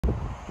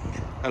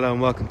Hello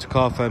and welcome to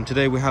Car Firm.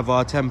 Today we have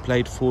our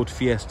template Ford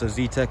Fiesta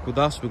Zetec with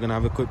us. We're going to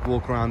have a quick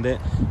walk around it,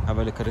 have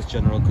a look at its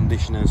general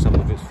condition and some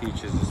of its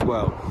features as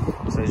well.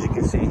 So as you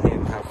can see here,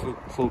 we have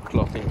full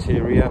cloth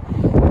interior.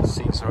 The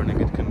seats are in a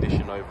good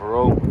condition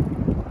overall.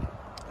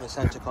 The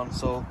center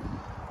console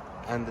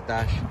and the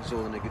dash is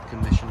all in a good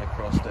condition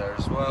across there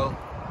as well.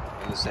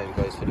 And the same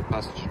goes for the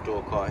passenger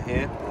door car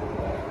here.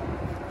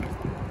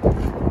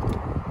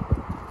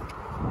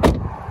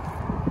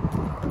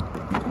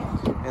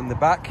 In the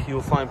back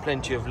you'll find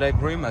plenty of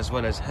leg room as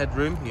well as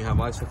headroom. You have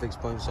isofix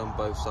points on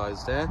both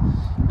sides there,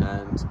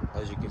 and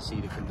as you can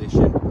see the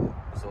condition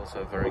is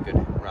also very good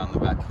around the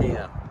back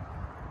here.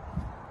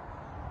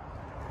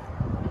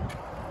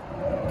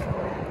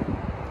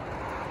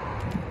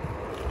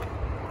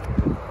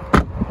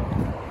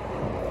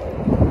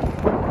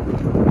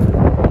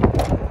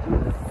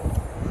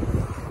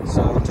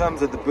 So in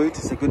terms of the boot,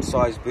 it's a good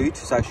sized boot.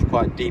 It's actually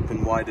quite deep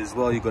and wide as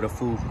well. You've got a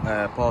full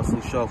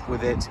parcel shelf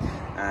with it,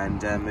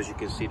 and as you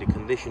can see the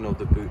condition of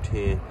the boot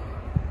here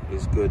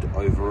is good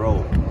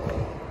overall.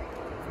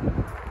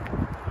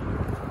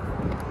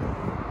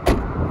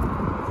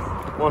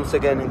 Once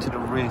again into the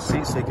rear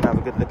seats, so you can have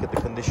a good look at the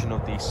condition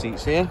of these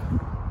seats here.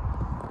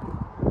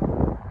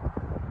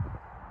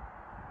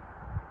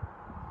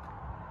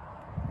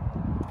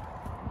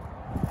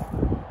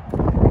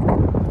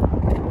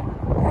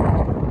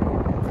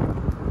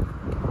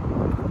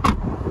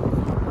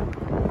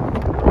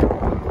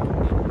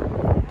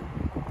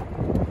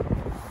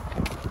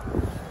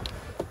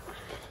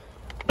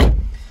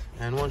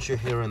 And once you're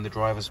here in the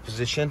driver's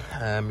position,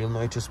 you'll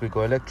notice we've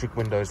got electric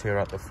windows here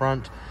at the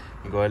front.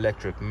 You've got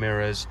electric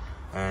mirrors,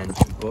 and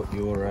you've got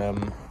your there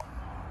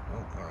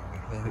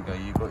we go.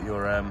 You've got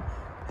your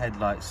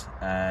headlights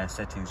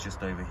settings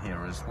just over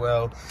here as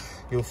well.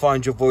 You'll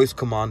find your voice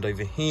command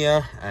over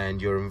here,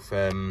 and your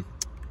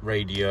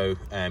radio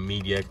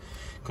media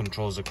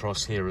controls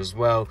across here as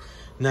well.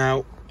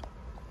 Now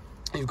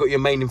you've got your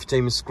main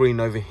infotainment screen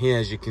over here,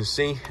 as you can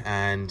see,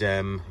 and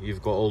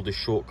you've got all the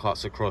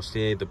shortcuts across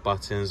here, the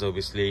buttons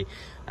obviously,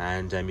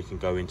 and you can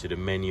go into the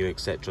menu,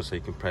 etc. So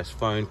you can press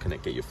phone,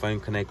 get your phone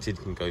connected,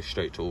 you can go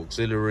straight to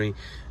auxiliary,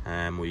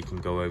 or you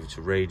can go over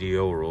to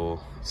radio or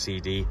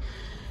CD.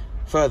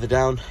 Further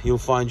down you'll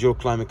find your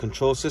climate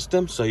control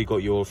system, so you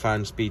got your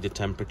fan speed, the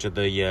temperature,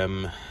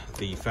 the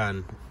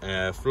fan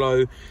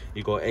flow.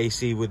 You got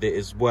AC with it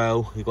as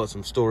well. You've got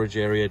some storage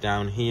area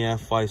down here,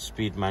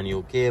 5-speed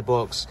manual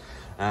gearbox.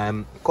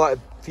 Quite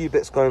a few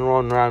bits going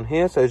on around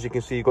here. So as you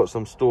can see, you've got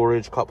some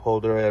storage, cup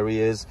holder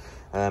areas.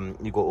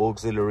 You've got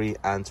auxiliary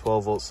and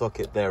 12-volt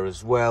socket there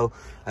as well.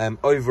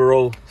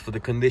 Overall, for the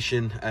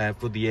condition,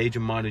 for the age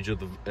and mileage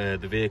of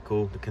the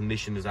vehicle, the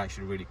condition is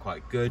actually really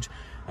quite good.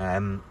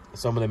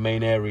 Some of the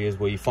main areas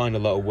where you find a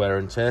lot of wear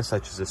and tear,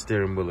 such as the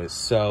steering wheel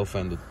itself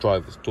and the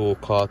driver's door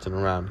cart and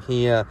around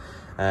here,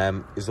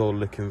 is all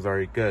looking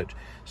very good.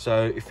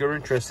 So if you're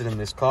interested in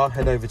this car,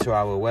 head over to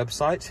our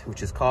website,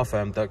 which is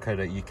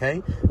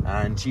carfirm.co.uk,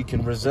 and you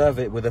can reserve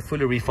it with a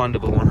fully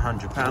refundable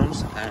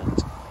 £100,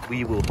 and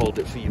we will hold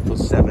it for you for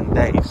 7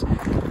 days.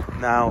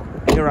 Now,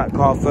 here at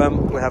Car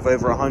Firm, we have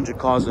over 100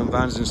 cars and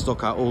vans in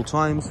stock at all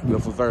times. We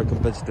offer very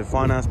competitive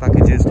finance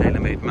packages,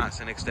 tailor-made mats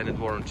and extended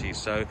warranties.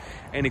 So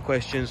any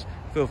questions,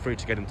 feel free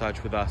to get in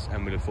touch with us,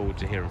 and we look forward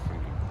to hearing from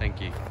you.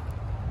 Thank you.